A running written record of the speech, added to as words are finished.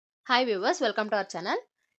Hi viewers, welcome to our channel.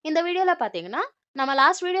 இந்த வீடியோல பாத்தீங்கன்னா நம்ம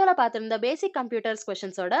லாஸ்ட் வீடியோல பார்த்திருந்த பேசிக் கம்ப்யூட்டர்ஸ்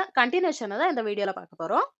क्वेश्चंसோட கண்டினியூஷனை தான் இந்த வீடியோல பார்க்க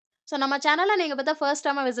போறோம். சோ நம்ம சேனலை நீங்க இப்ப ஃபர்ஸ்ட்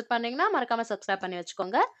டைம் விசிட் பண்ணீங்கன்னா மறக்காம சப்ஸ்கிரைப் பண்ணி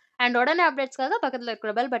வச்சுக்கோங்க. அண்ட் உடனே அப்டேட்ஸ்க்காக பக்கத்துல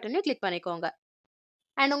இருக்கிற பெல் பட்டனையும் கிளிக் பண்ணிக்கோங்க.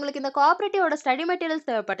 அண்ட் உங்களுக்கு இந்த கோஆபரேட்டிவோட ஸ்டடி மெட்டீரியல்ஸ்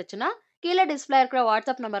தேவைப்பட்டுச்சுன்னா கீழே டிஸ்ப்ளே இருக்கிற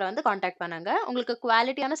வாட்ஸ்அப் நம்பரை வந்து காண்டாக்ட் பண்ணுங்க. உங்களுக்கு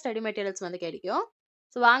குவாலிட்டியான ஸ்டடி மெட்டீரியல்ஸ் வந்து கிடைக்கும்.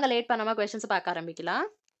 சோ வாங்க லேட் பண்ணாம क्वेश्चंस பார்க்க ஆரம்பிக்கலாம்.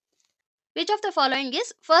 Which of the following is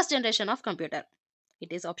first generation of computer?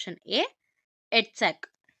 It is option A, EDSAC.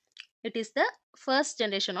 It is the first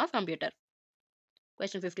generation of computer.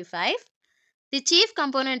 Question 55. The chief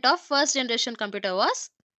component of first generation computer was?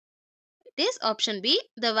 It is option B,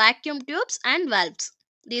 the vacuum tubes and valves.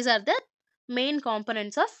 These are the main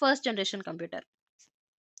components of first generation computer.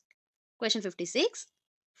 Question 56.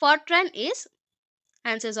 Fortran is?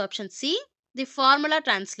 Answer is option C, the formula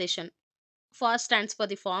translation. For stands for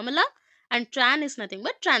the formula and tran is nothing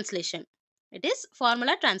but translation. It is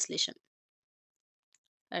formula translation.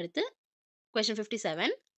 அடுத்து question 57.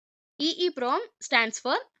 EEPROM stands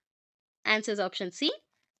for? Answer is option C,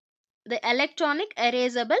 the electronic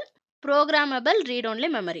erasable programmable read-only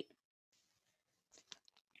memory.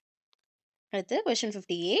 அடுத்து question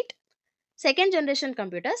 58. Second generation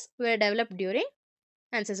computers were developed during?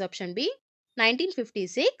 Answer is option B,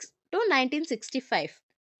 1956 to 1965.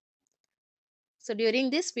 So during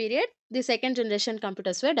this period, the second generation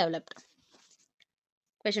computers were developed.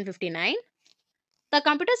 Question 59. The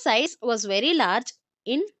computer size was very large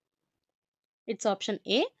in? It's option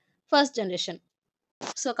A, first generation.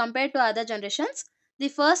 So compared to other generations, the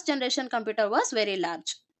first generation computer was very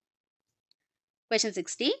large. Question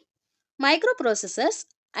 60. Microprocessors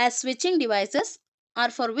as switching devices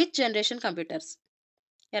are for which generation computers?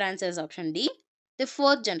 Your answer is option D, the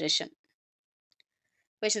fourth generation.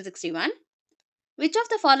 Question 61. Which of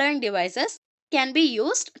the following devices can be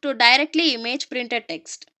used to directly image printed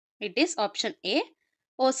text? It is option A,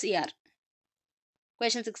 OCR.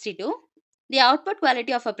 Question 62. The output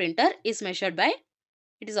quality of a printer is measured by?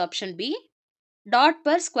 It is option B, dot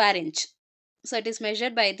per square inch. So it is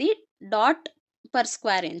measured by the dot per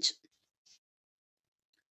square inch.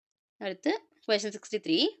 Question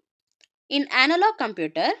 63. In analog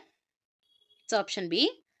computer, it's option B,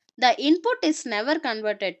 the input is never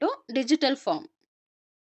converted to digital form.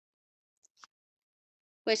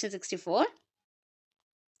 Question 64.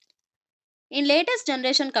 In latest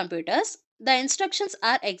generation computers, the instructions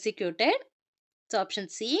are executed? It's option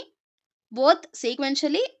C, both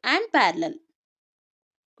sequentially and parallel.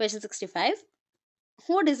 Question 65.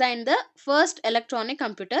 Who designed the first electronic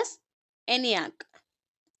computers? ENIAC.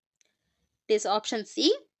 It is option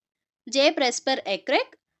C, J. Presper Ekrek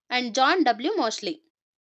and John W. Moseley.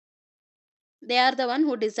 They are the one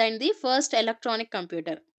who designed the first electronic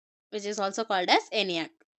computer, which is also called as ENIAC.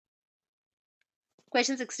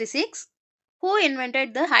 Question 66. Who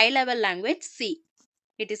invented the high-level language C?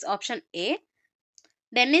 It is option A,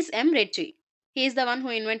 Dennis M. Ritchie. He is the one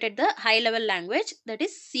who invented the high-level language, that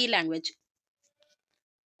is C language.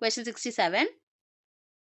 Question 67.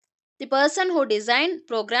 The person who design,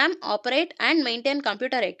 program, operate and maintain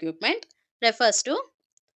computer equipment refers to?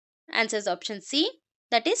 Answer is option C,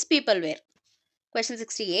 that is peopleware. Question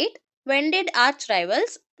 68. When did arch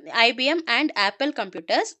rivals IBM and Apple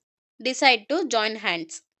computers decide to join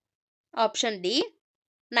hands? Option D,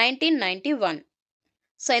 1991.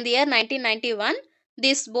 So in the year 1991,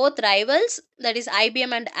 these both rivals, that is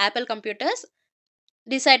IBM and Apple computers,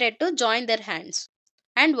 decided to join their hands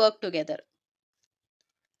and work together.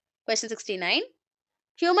 Question 69.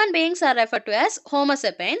 Human beings are referred to as Homo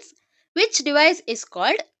sapiens. Which device is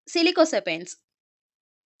called Silico sapiens?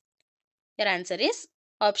 Your answer is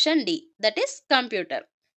option D, that is computer.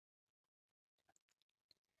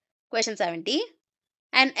 Question 70.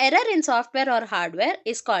 An error in software or hardware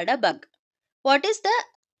is called a bug. What is the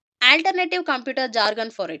alternative computer jargon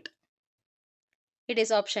for it? It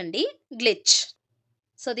is option D, glitch.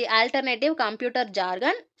 So the alternative computer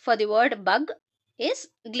jargon for the word bug is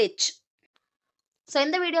glitch. So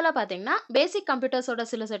இந்த வீடியோவில் பார்த்தீங்கன்னா பேசிக் கம்ப்யூட்டர்ஸோட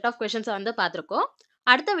சில set of கொஷின்ஸை வந்து பார்த்துருக்கோம்.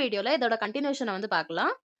 அடுத்த வீடியோவில் இதோட கண்டினியூஷனை வந்து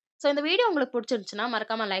பார்க்கலாம். ஸோ இந்த வீடியோ உங்களுக்கு பிடிச்சிருந்துச்சுன்னா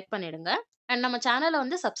மறக்காமல் லைக் பண்ணிடுங்க. அண்ட் நம்ம சேனலை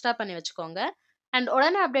வந்து சப்ஸ்கிரைப் பண்ணி வச்சுக்கோங்க. அண்ட்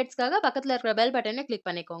உடனே அப்டேட்ஸ்க்காக பக்கத்தில் இருக்கிற பெல் பட்டனை கிளிக்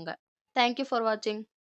பண்ணிக்கோங்க. தேங்க்யூ ஃபார் வாட்சிங்.